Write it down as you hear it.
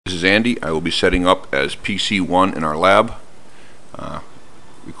This is Andy. I will be setting up as PC1 in our lab,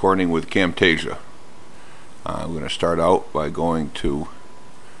 recording with Camtasia. I'm going to start out by going to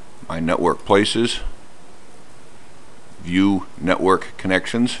my network places, view network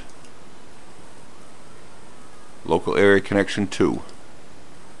connections, local area connection 2,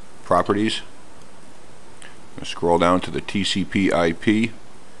 properties. I'm going to scroll down to the TCP IP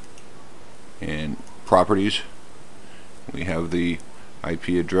and properties. We have the IP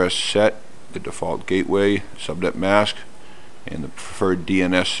address set, the default gateway, subnet mask, and the preferred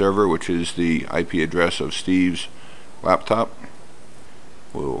DNS server, which is the IP address of Steve's laptop.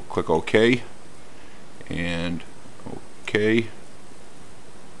 We'll click OK and OK.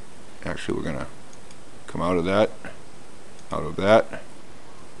 Actually, we're going to come out of that, out of that,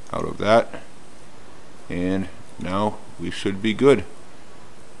 out of that, and now we should be good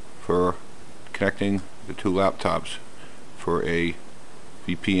for connecting the two laptops for a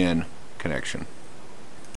VPN connection.